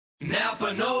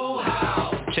Napa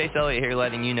know-how. Chase Elliott here,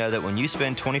 letting you know that when you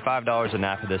spend $25 at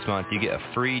Napa this month, you get a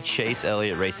free Chase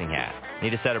Elliott racing hat.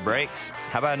 Need a set of brakes?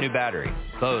 How about a new battery?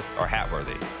 Both are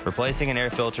hat-worthy. Replacing an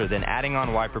air filter, then adding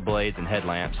on wiper blades and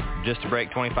headlamps just to break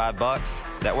 $25?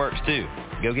 That works too.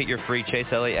 Go get your free Chase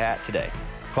Elliott hat today.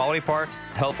 Quality parts,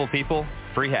 helpful people,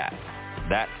 free hats.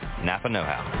 That's Napa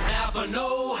know-how. Napa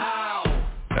know-how.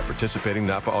 At participating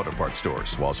Napa Auto Parts stores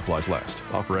while supplies last.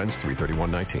 Offer ends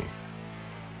 3/31/19.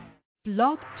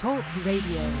 Blog Talk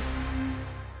Radio.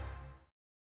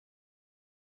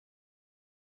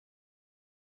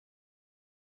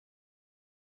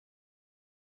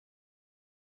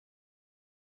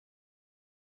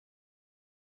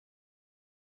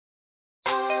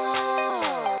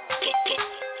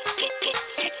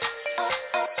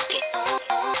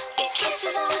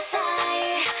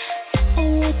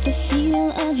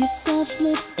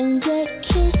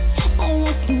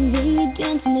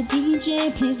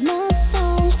 Please my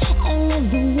song. I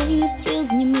love the way it feels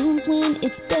when you move when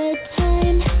it's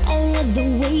bedtime. I love the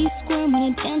way you squirm when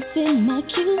I dance in my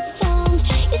cute song.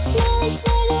 You smile and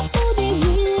smile, oh they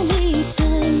really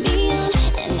turn me on.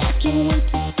 And I can't wait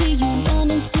to see you run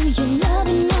into your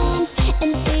loving arms.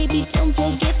 And baby don't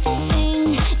forget to sing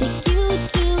that you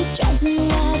do drive me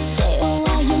wild. Say oh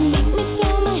why you make me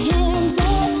throw my hands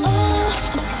up. Oh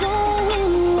I'm so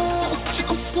in love,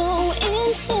 I'm so in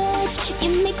touch. You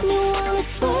make me wanna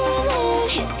swirl and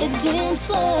hit the dance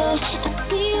floor. I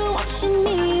see you watching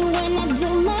me when I do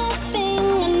my thing.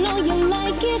 I know you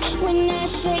like it when I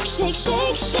shake, shake,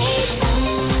 shake, shake.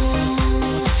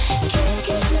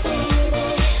 Kiss me, baby.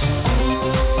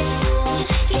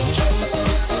 Kiss me,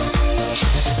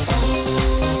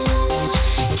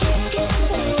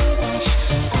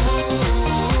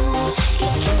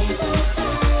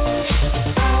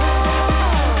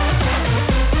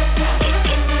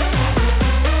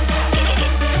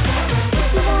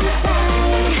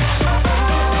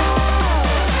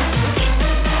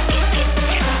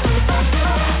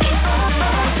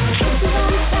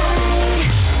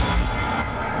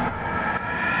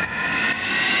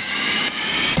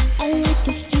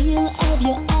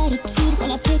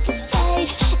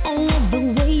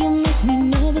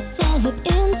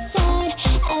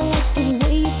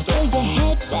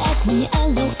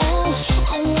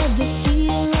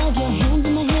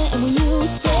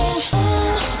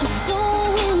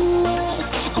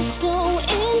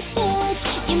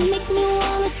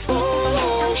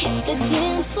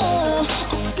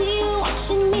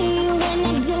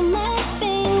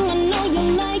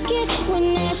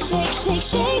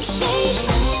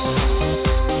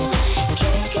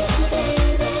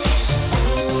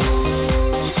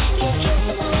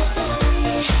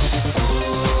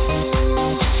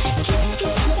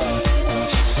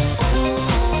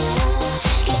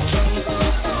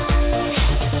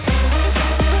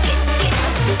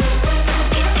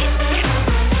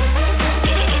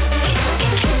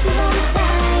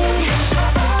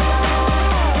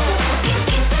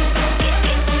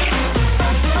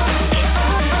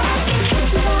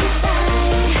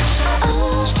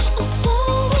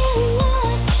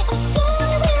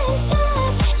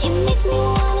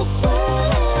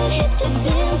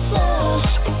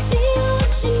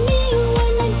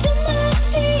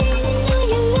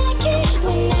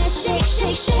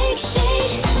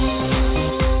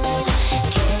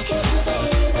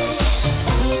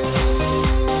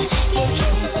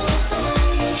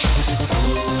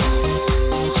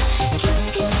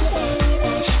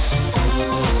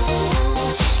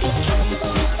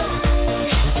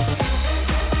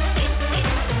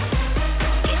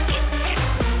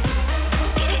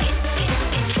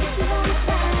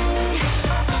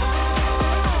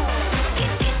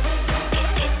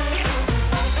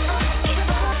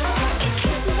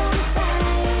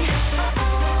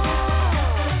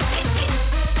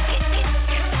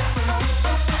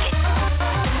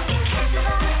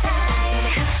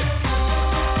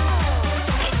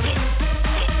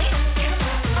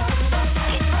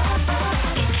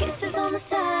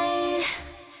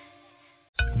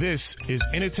 This is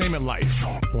Entertainment Life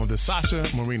on the Sasha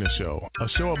Marina Show, a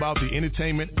show about the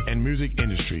entertainment and music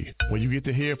industry, where you get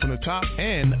to hear from the top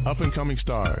and up-and-coming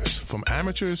stars, from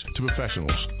amateurs to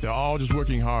professionals. They're all just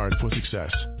working hard for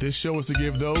success. This show is to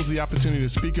give those the opportunity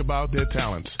to speak about their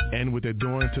talents and what they're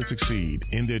doing to succeed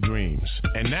in their dreams.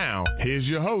 And now, here's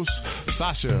your host,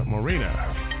 Sasha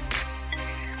Marina.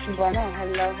 Bueno,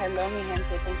 hello, mi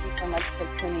gente. Thank you so much for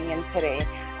tuning in today.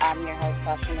 I'm your host,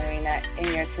 Sasha Marina, and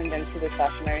you're tuned into the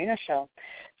Sasha Marina Show.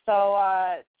 So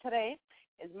today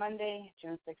is Monday,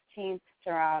 June 16th. It's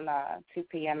around 2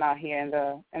 p.m. out here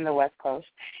in the West Coast.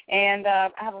 And I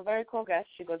have a very cool guest.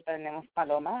 She goes by the name of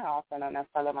Paloma, also known as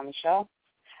Paloma Michelle.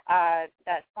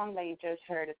 That song that you just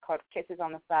heard is called Kisses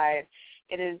on the Side.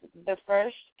 It is the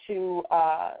first to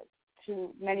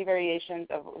many variations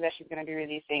of that she's going to be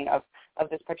releasing of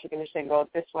this particular single.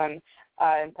 This one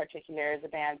in particular is a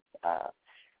dance.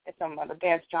 It's somewhat a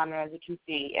dance genre, as you can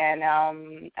see. And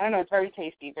I don't know, it's very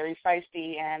tasty, very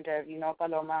feisty. And you know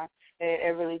Paloma,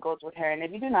 it really goes with her. And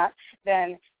if you do not,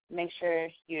 then make sure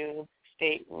you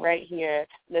stay right here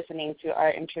listening to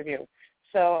our interview.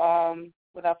 So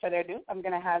without further ado, I'm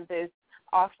going to have this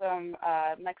awesome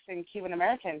Mexican Cuban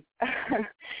American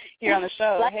here on the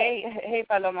show. Hey,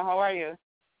 Paloma, how are you?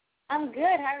 I'm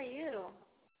good. How are you?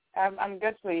 I'm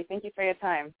good, sweetie. Thank you for your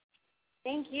time.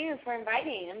 Thank you for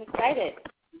inviting. I'm excited.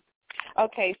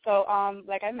 Okay, so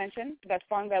like I mentioned, that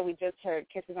song that we just heard,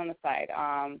 Kisses on the Side.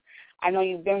 I know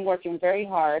you've been working very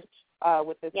hard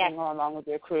with this single along with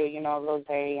your crew, you know, Rose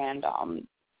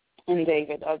and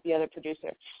David, the other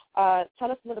producer.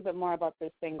 Tell us a little bit more about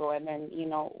this single, and then, you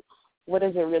know, what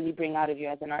does it really bring out of you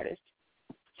as an artist?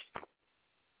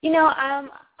 You know,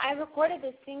 I recorded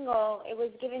this single. It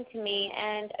was given to me,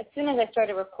 and as soon as I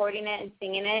started recording it and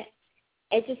singing it,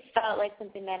 it just felt like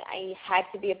something that I had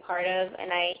to be a part of.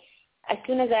 And as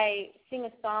soon as I sing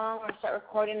a song or start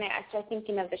recording it, I start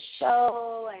thinking of the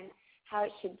show and how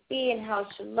it should be and how it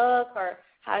should look or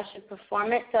how I should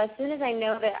perform it. So as soon as I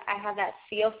know that I have that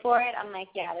feel for it, I'm like,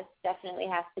 yeah, this definitely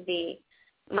has to be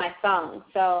my song.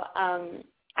 So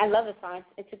I love the song.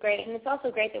 It's and it's also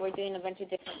great that we're doing a bunch of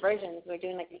different versions. We're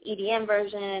doing like an EDM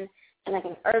version and like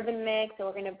an urban mix, and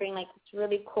we're going to bring like this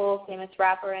really cool famous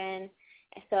rapper in.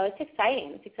 So it's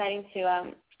exciting. It's exciting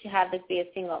to have this be a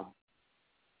single.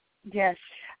 Yes.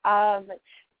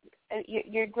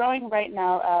 You're growing right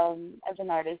now as an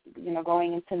artist, you know,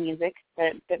 going into music.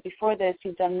 But before this,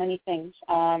 you've done many things,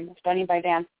 starting by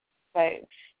dance, by,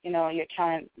 you know, your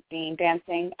talent being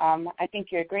dancing. I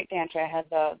think you're a great dancer. I had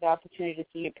the opportunity to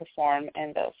see you perform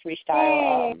in the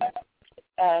freestyle,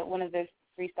 one of the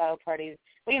freestyle parties.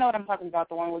 Well, you know what I'm talking about,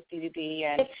 the one with DDB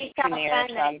and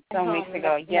Junior some weeks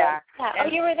ago. Yeah. Oh,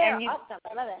 you were there. Awesome.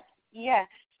 I love it. Yeah.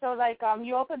 So, like,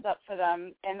 you opened up for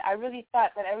them, and I really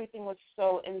thought that everything was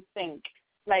so in sync.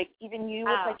 Like, even you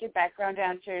with, like, your background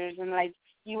dancers and, like,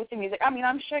 you with the music. I mean,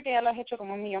 I'm sure que ya lo has hecho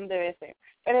como 1,000,000 de veces.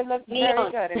 But it looked very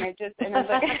good, and it was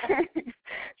like,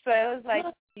 so it was, like,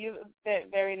 you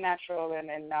very natural,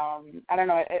 and I don't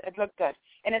know, it looked good.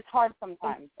 And it's hard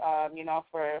sometimes, you know,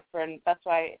 that's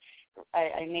why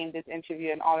I named this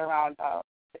interview an all-around,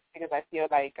 because I feel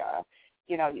like,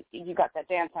 you know, you got that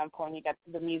dance on point, you got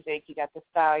the music, you got the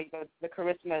style, you got the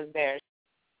charisma is there.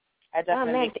 I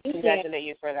definitely congratulate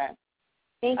you for that.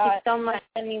 Thank you so much.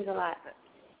 That means a lot.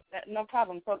 No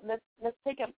problem. So let's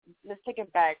take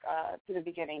it back to the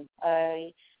beginning.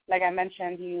 Like I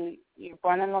mentioned, you're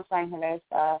born in Los Angeles,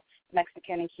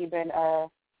 Mexican and Cuban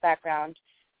background.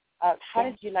 How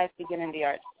did your life begin in the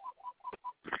arts?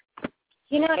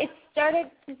 You know, it started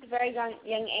since a very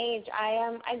young age.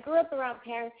 I grew up around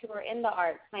parents who were in the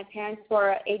arts. My parents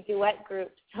were a duet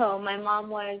group, so my mom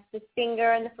was the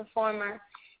singer and the performer,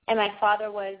 and my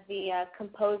father was the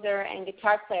composer and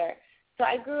guitar player. So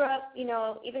I grew up, you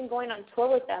know, even going on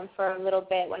tour with them for a little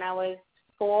bit when I was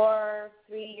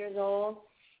 3 years old.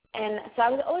 And so I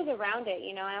was always around it,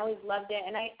 you know, I always loved it.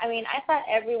 And I mean, I thought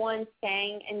everyone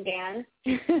sang and danced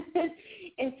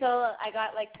until I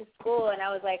got, like, to school, and I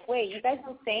was like, wait, you guys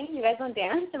don't sing? You guys don't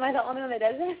dance? Am I the only one that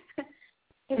does it?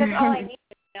 Because that's all I needed,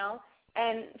 you know.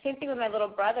 And same thing with my little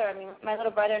brother. I mean, my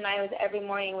little brother and I every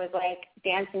morning was, like,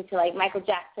 dancing to, like, Michael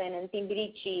Jackson and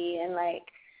Timbiriche and, like,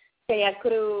 Celia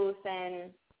Cruz,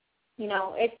 and, you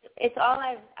know, it's all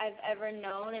I've ever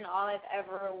known and all I've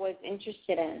ever was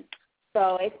interested in.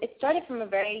 So it started from a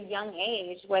very young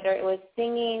age, whether it was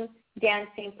singing,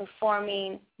 dancing,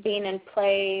 performing, being in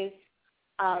plays.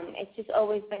 It's just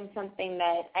always been something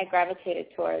that I gravitated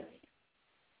towards.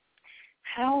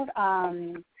 How,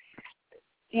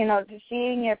 you know,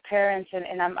 seeing your parents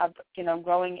and I'm, you know,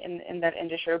 growing in that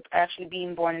industry, actually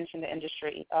being born into the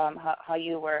industry, how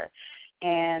you were,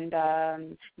 and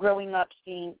growing up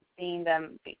seeing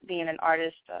them being an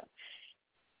artist,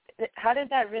 how did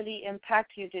that really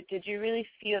impact you? Did you really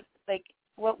feel like,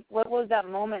 what was that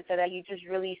moment that you just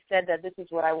really said that this is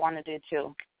what I want to do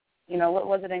too? You know, what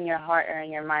was it in your heart or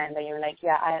in your mind that you were like,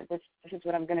 yeah, this is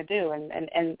what I'm going to do,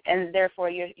 and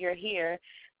therefore you're here,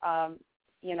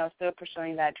 you know, still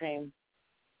pursuing that dream?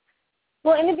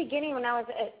 Well, in the beginning when I was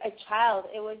a child,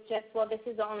 it was just, well, this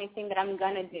is the only thing that I'm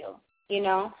going to do, you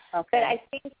know. Okay. But I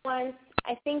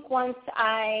think once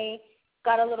I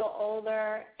got a little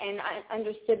older and I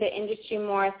understood the industry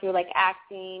more through like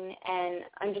acting and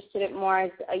understood it more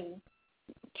as a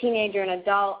teenager and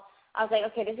adult, I was like,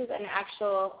 okay, this is an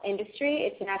actual industry.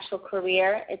 It's an actual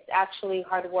career. It's actually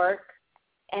hard work.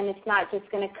 And it's not just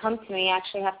going to come to me. I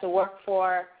actually have to work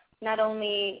for not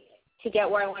only to get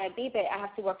where I want to be, but I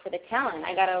have to work for the talent.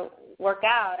 I got to work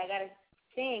out. I got to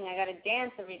sing. I got to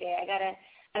dance every day. I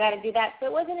got to do that. So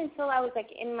it wasn't until I was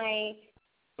like in my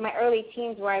early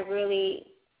teens where I really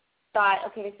thought,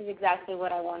 okay, this is exactly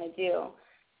what I want to do.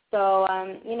 So,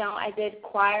 I did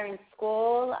choir in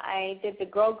school. I did the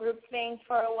girl group thing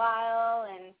for a while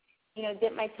and,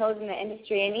 dipped my toes in the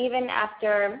industry. And even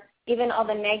after all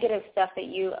the negative stuff that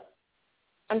you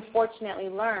unfortunately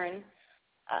learn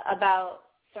about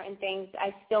certain things,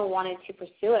 I still wanted to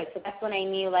pursue it. So that's when I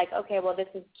knew, like, okay, well, this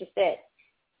is just it.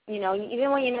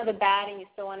 Even when you know the bad and you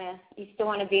still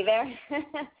want to be there,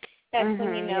 that's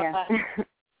when you know.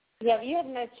 Yeah. You have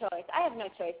no choice. I have no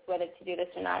choice whether to do this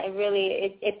or not.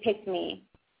 It picked me.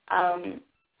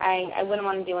 I wouldn't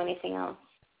want to do anything else.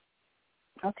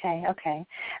 Okay.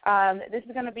 This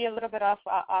is going to be a little bit off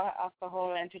the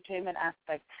whole entertainment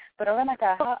aspect. Pero ven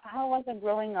acá, how was it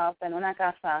growing up in una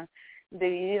casa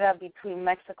dividida between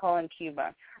Mexico and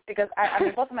Cuba? Because I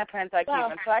mean, both of my parents are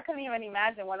Cuban, so I couldn't even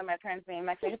imagine one of my parents being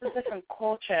Mexican. It's a different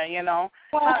culture,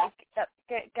 Well,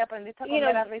 ¿qué aprendiste a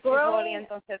comer arroz y frijol y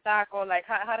entonces taco? Like,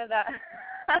 how did that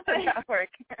work?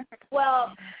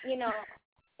 Well,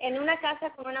 en una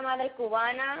casa con una madre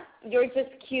cubana, you're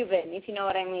just Cuban, if you know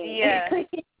what I mean. Yeah.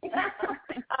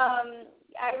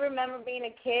 I remember being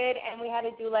a kid, and we had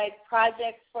to do, like,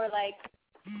 projects for, like,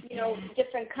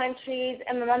 different countries.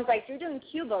 And my mom's like, you're doing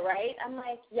Cuba, right? I'm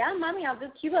like, yeah, Mommy, I'll do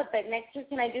Cuba, but next year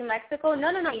can I do Mexico? No,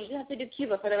 you just have to do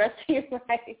Cuba for the rest of your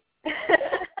life.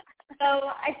 So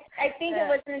I think it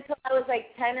wasn't until I was,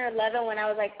 like, 10 or 11 when I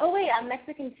was like, oh, wait, I'm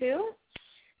Mexican too?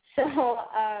 So,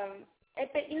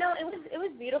 it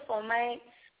was beautiful.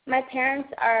 My parents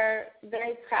are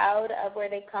very proud of where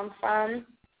they come from,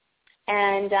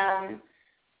 and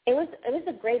it was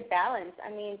a great balance. I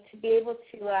mean, to be able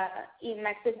to eat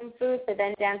Mexican food but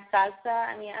then dance salsa.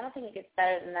 I mean, I don't think it gets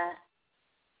better than that.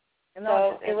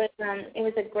 So it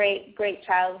was a great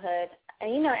childhood,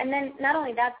 and and then not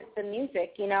only that, but the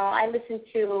music. I listened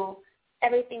to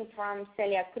everything from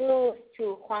Celia Cruz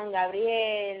to Juan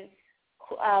Gabriel,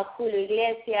 Julio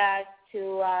Iglesias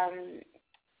to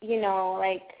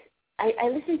I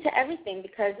listened to everything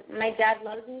because my dad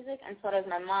loves music and so does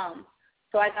my mom.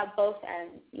 So I got both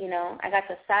ends, I got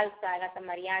the salsa, I got the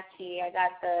mariachi, I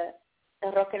got the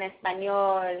rock en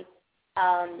español,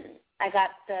 I got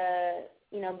the,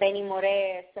 Benny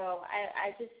Moré. So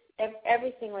I just,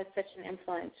 everything was such an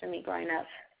influence for me growing up.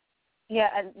 Yeah,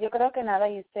 and yo creo que nada,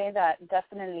 you say that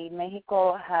definitely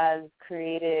Mexico has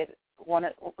created uno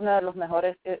de los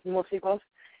mejores músicos,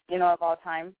 of all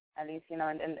time, at least, in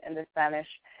the Spanish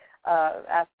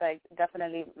aspect.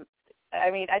 Definitely,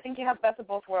 I mean, I think you have best of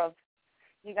both worlds.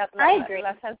 You got I agree.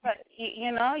 La salsa,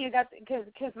 you got, because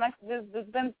there's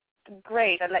been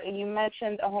great, like you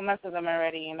mentioned a whole mess of them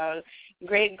already,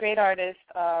 great artists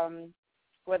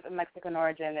with Mexican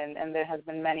origin, and there has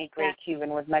been many great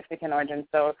Cuban with Mexican origin,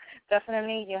 so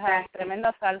definitely you have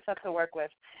tremenda salsa to work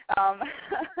with. So,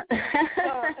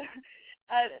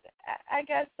 I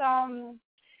guess,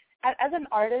 as an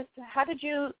artist, how did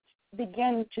you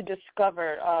begin to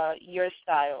discover your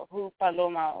style, who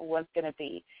Paloma was going to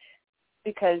be?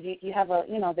 Because you have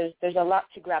there's a lot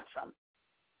to grab from.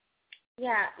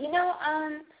 Yeah,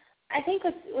 I think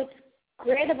what's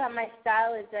great about my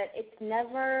style is that it's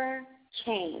never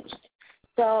changed.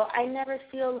 So I never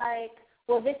feel like,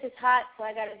 well, this is hot, so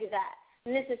I got to do that,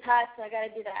 and this is hot, so I got to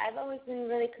do that. I've always been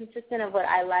really consistent of what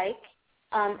I like,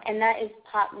 and that is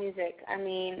pop music. I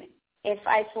mean, if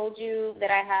I told you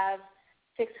that I have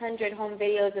 600 home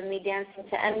videos of me dancing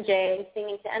to MJ,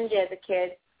 singing to MJ as a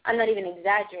kid, I'm not even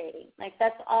exaggerating. Like,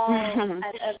 that's all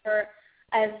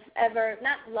I've ever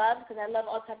not loved, because I love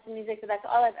all types of music, but that's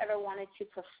all I've ever wanted to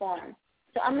perform.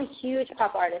 So I'm a huge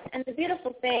pop artist. And the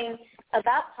beautiful thing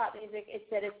about pop music is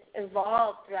that it's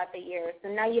evolved throughout the years.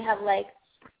 And now you have, like,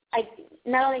 I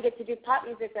not only get to do pop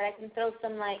music, but I can throw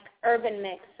some, like, urban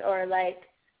mix or, like,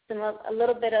 a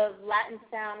little bit of Latin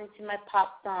sound into my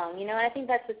pop song. And I think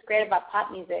that's what's great about pop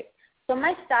music. So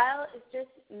my style is just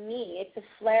me. It's a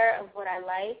flair of what I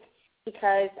like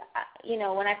because,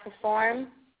 when I perform,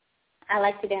 I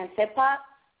like to dance hip-hop,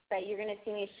 but you're going to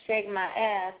see me shake my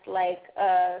ass like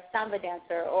a samba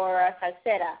dancer or a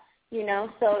salsera,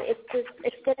 So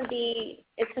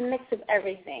it's a mix of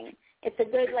everything. It's a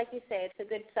good, like you say, it's a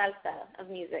good salsa of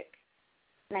music.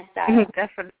 My style.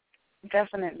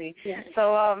 Definitely. Yeah.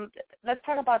 So let's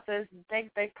talk about this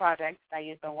big project that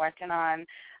you've been working on.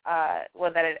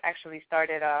 That it actually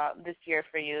started this year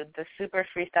for you, the Super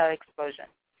Freestyle Explosion.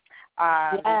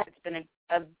 It's been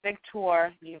a big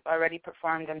tour. You've already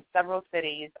performed in several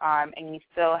cities, and you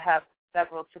still have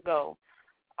several to go.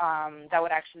 That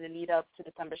would actually lead up to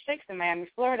December 6th in Miami,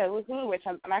 Florida, woohoo, which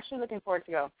I'm actually looking forward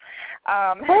to go.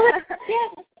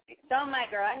 Yes. So, my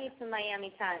girl, I need some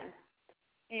Miami time.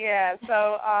 Yeah,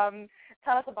 so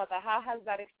tell us about that. How has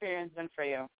that experience been for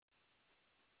you?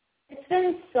 It's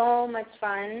been so much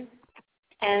fun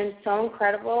and so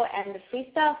incredible, and the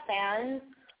freestyle fans,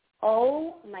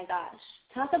 oh my gosh,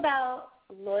 talk about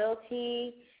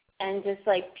loyalty and just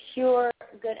like pure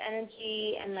good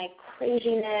energy and like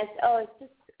craziness. Oh,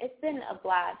 it's been a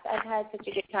blast. I've had such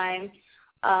a good time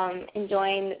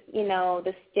enjoying,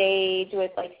 the stage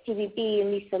with like Stevie B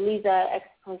and Lisa,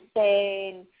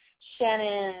 Ex-Jose, and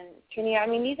Shannon, Trini. I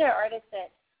mean, these are artists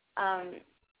that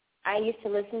I used to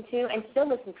listen to and still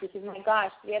listen to, because my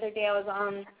gosh, the other day I was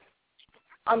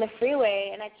on the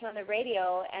freeway and I turned on the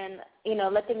radio and,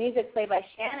 let the music play by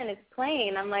Shannon is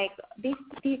playing. I'm like,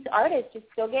 these artists just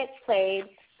still get played.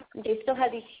 They still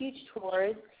have these huge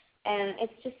tours, and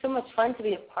it's just so much fun to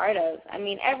be a part of. I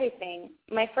mean, everything.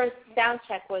 My first sound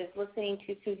check was listening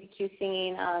to Susie Q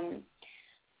singing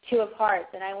Two Apart,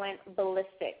 and I went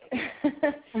ballistic.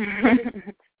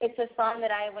 It's a song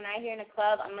that when I hear in a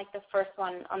club, I'm like the first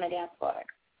one on the dance floor,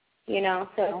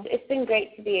 So it's been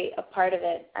great to be a part of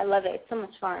it. I love it. It's so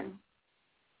much fun.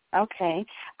 Okay.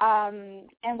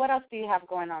 And what else do you have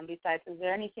going on besides? Is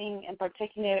there anything in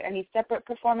particular, any separate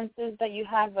performances that you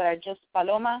have that are just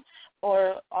Paloma,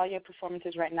 or all your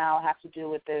performances right now have to do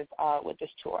with this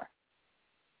tour?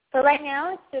 So right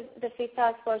now it's the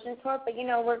Freestyle Explosion Tour, but,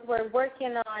 we're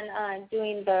working on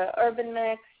doing the urban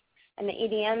mix and the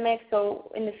EDM mix.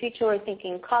 So in the future we're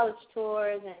thinking college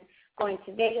tours and going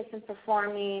to Vegas and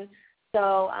performing.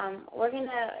 So we're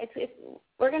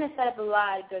gonna set up a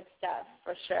lot of good stuff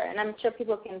for sure, and I'm sure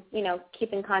people can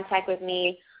keep in contact with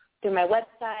me through my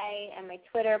website and my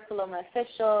Twitter, Paloma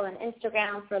Official, and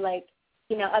Instagram for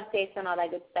updates on all that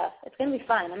good stuff. It's gonna be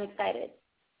fun. I'm excited.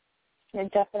 Yeah,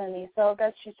 definitely. So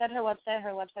she said her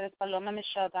website is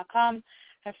palomamichelle.com.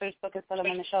 Her Facebook is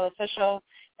Paloma Michelle Official,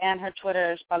 and her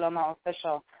Twitter is Paloma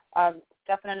Official.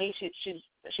 Definitely,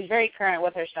 she's very current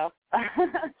with herself.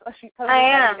 So she posts I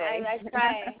am. every day. I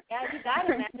try. Yeah, you got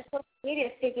it, man. The social media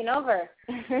is taking over.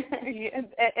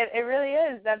 It really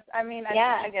is.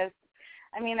 I guess.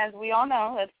 As we all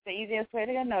know, it's the easiest way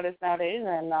to get noticed nowadays.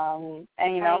 And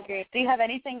I agree. Do you have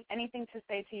anything to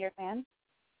say to your fans?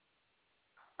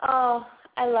 Oh,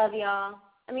 I love y'all.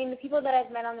 The people that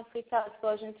I've met on the Freestyle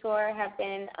Explosion Tour have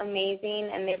been amazing,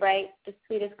 and they write the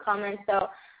sweetest comments. So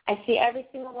I see every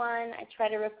single one. I try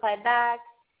to reply back,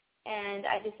 and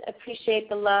I just appreciate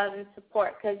the love and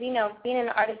support because, being an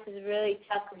artist is really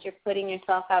tough because you're putting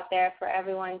yourself out there for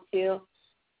everyone to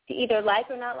either like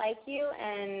or not like you,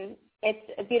 and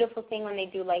it's a beautiful thing when they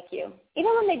do like you.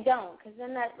 Even when they don't, because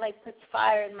then that, puts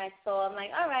fire in my soul. I'm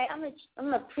like, all right, I'm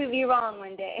gonna prove you wrong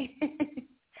one day.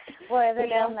 Well, if they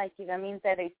don't like you, that means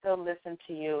that they still listen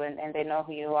to you and they know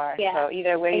who you are. Yeah, so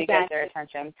either way, exactly. You get their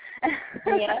attention.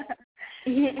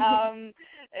 Yeah.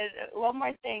 One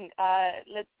more thing.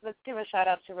 Let's give a shout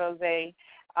out to Rose,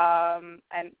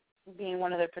 and being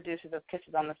one of the producers of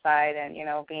Kisses on the Side, and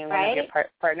being one of your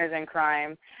partners in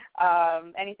crime.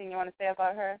 Anything you want to say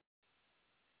about her?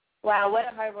 Wow,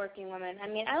 what a hardworking woman.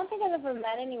 I don't think I've ever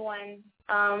met anyone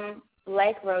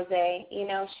like Rose.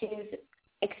 She's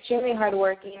extremely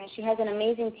hardworking, and she has an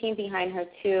amazing team behind her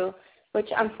too, which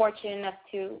I'm fortunate enough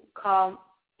to call,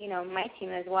 my team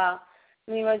as well.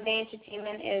 Rose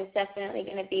Entertainment is definitely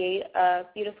going to be a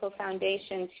beautiful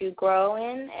foundation to grow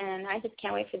in, and I just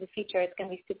can't wait for the future. It's going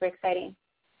to be super exciting.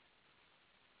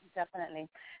 Definitely.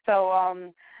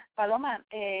 So, Paloma,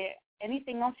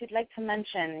 anything else you'd like to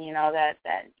mention? That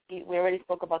we already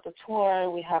spoke about the tour.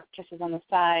 We have Kisses on the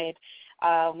Side.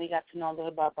 We got to know a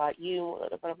little bit about you, a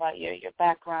little bit about your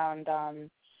background.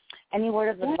 Any word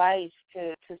of advice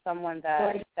to someone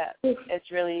that is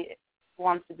really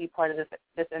wants to be part of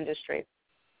this industry?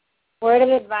 Word of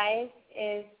advice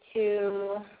is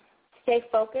to stay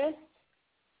focused,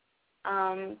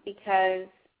 because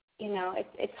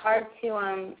it's hard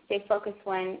to stay focused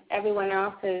when everyone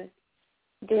else is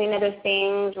doing other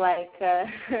things because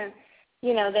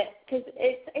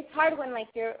it's hard when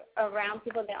you're around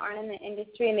people that aren't in the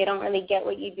industry and they don't really get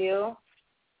what you do.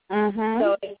 Mm-hmm.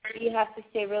 So you have to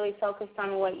stay really focused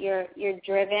on what you're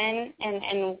driven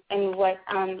and what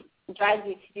drives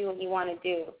you to do what you want to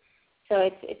do. So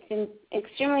it's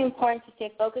extremely important to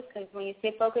stay focused, because when you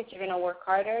stay focused, you're going to work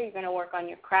harder. You're going to work on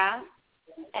your craft,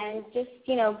 and just,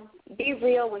 be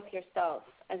real with yourself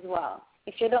as well.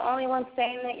 If you're the only one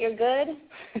saying that you're good,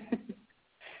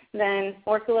 then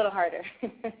work a little harder.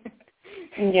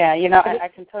 Yeah, I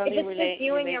can totally relate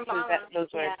to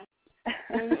those words. Yeah.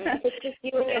 If it's just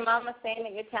you and your mama saying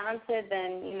that you're talented,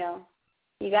 then,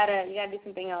 you gotta do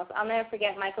something else. I'll never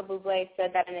forget Michael Bublé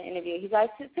said that in an interview. He's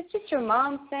like, if it's just your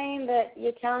mom saying that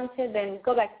you're talented, then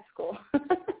go back to school.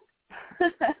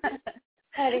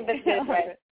 I think that's good,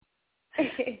 right?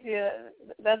 Yeah,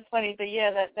 that's funny. But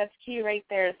yeah, that's key right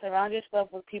there. Surround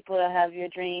yourself with people that have your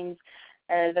dreams,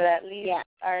 or that at least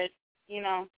are,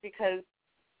 because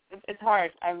it's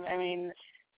hard. I mean,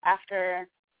 after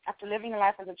living a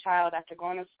life as a child, after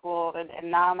going to school, and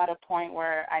now I'm at a point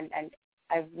where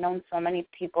I've known so many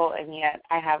people, and yet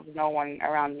I have no one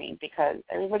around me, because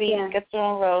everybody gets their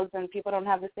own roads, and people don't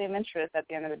have the same interests at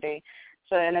the end of the day.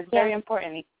 So, and it's very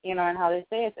important, and how they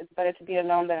say it's better to be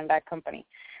alone than in bad company.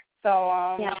 So,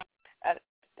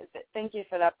 thank you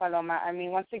for that, Paloma. I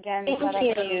mean, once again, shout out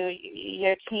to you,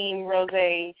 your team, Rose.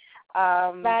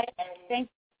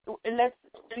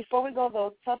 Before we go,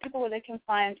 though, tell people where they can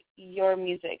find your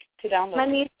music to download. My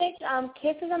music,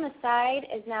 Kisses on the Side,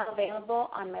 is now available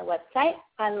on my website,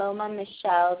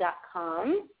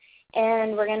 palomamichelle.com.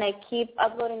 And we're going to keep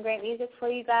uploading great music for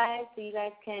you guys, so you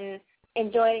guys can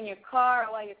enjoy it in your car,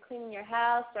 or while you're cleaning your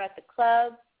house, or at the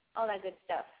club, all that good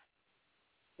stuff.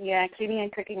 Yeah, cleaning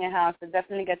and cooking your house, it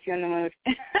definitely gets you in the mood.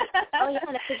 Oh, yeah,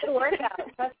 that's a good workout,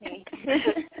 trust me.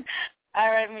 All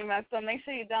right, Mima. So make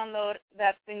sure you download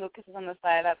that single, Kisses on the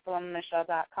Side, at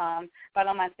palomamichelle.com.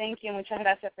 Paloma, thank you. Muchas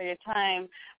gracias for your time.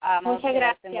 Muchas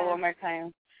gracias. Single one more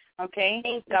time. Okay?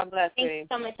 Thank you. God bless. Thank you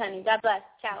so much, honey. God bless.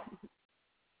 Ciao.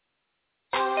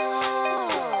 I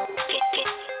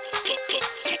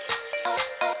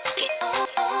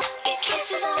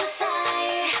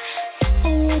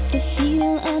like the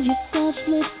feel of your soft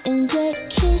lips and wet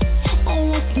kiss. I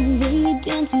like the way you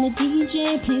dance when the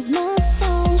DJ plays my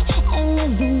song. I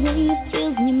love the way it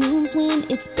feels when you move when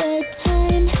it's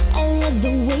bedtime. I love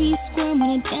the way you squirm when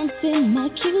I dance in my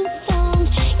cute song.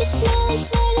 Your smile is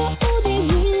right, oh, they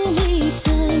really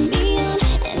turn me on.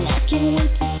 And I can't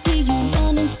wait to see you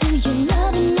run into your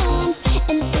loving arms.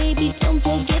 And baby, don't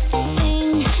forget the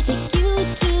thing that you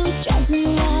do. Drives me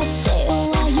wild, say,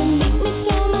 oh, why you make me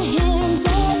throw my hands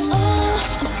up. Oh,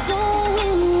 I'm so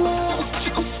in love,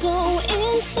 I'm so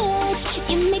into it.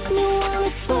 You make me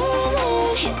wanna swirl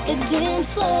and hit the dance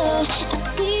floor. I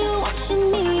see you watching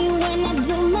me when I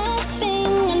do my thing.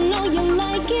 I know you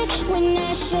like it when I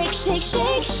shake, shake,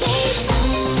 shake, shake.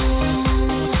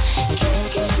 Kiss,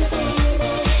 kiss me,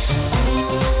 baby.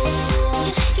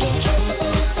 Kiss, kiss me,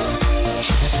 baby.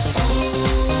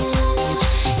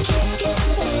 Kiss, kiss me, baby. Kiss, kiss me,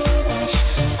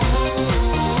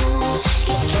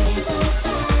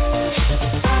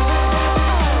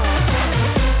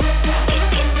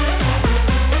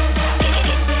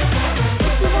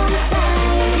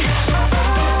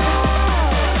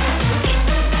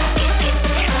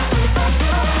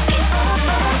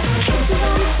 Kisses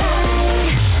on the side.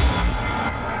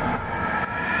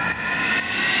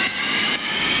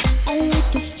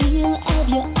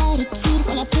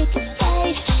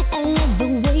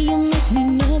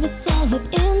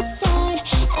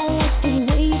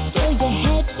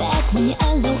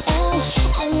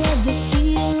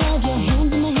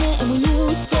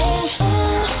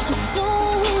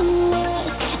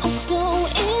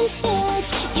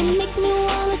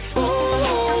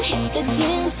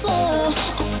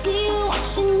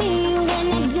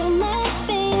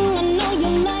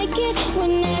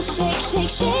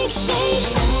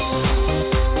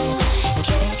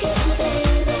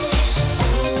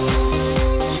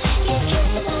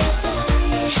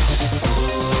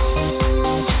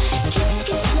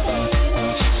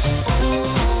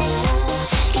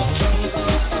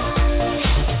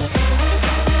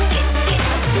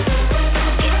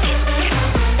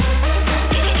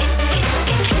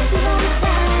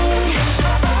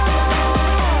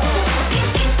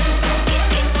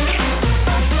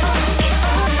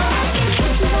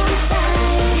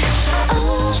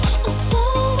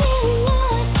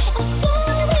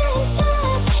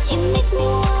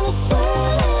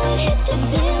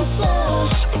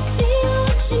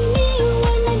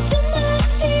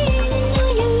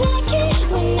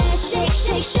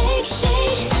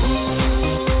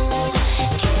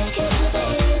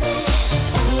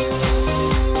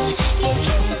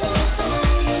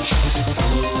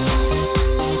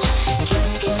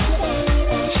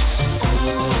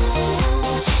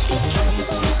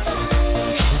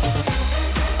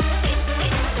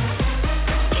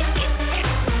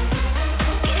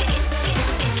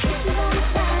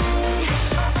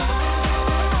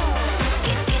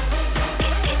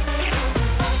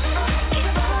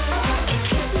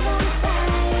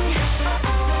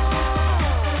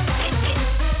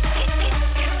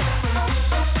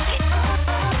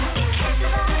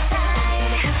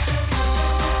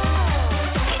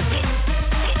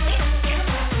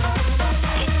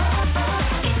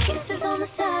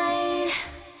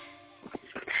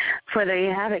 For There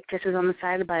You Have It, Kisses on the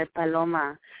Side by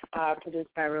Paloma, produced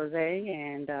by Rose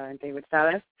and David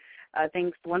Salas.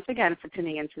 Thanks once again for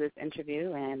tuning into this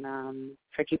interview and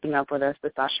for keeping up with us,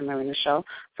 the Sasha Marina Show.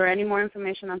 For any more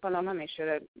information on Paloma, make sure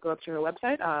to go to her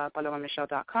website,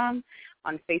 palomamichelle.com.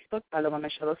 On Facebook, Paloma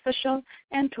Michelle Official,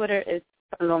 and Twitter is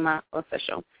Paloma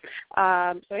Official.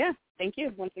 Thank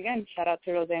you once again. Shout out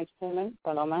to Rose Entertainment,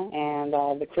 Paloma, and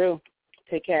the crew.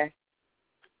 Take care.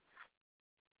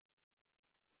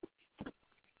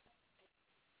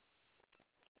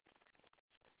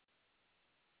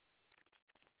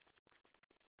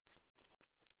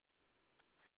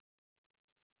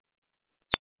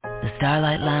 The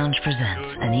Starlight Lounge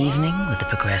presents An Evening with the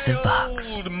Progressive Box.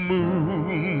 Old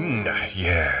moon,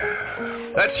 yeah.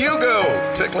 That's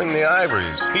Hugo, tickling the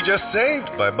ivories. He just saved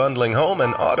by bundling home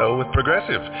and auto with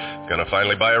Progressive. Gonna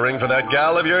finally buy a ring for that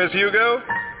gal of yours, Hugo?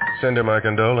 Send her my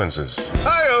condolences.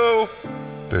 Hi-oh!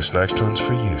 This next one's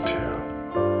for you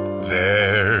two.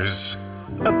 There's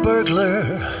a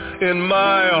burglar in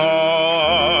my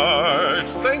heart.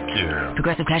 Thank you.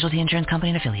 Progressive Casualty Insurance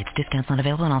Company and Affiliates. Discounts not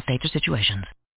available in all states or situations.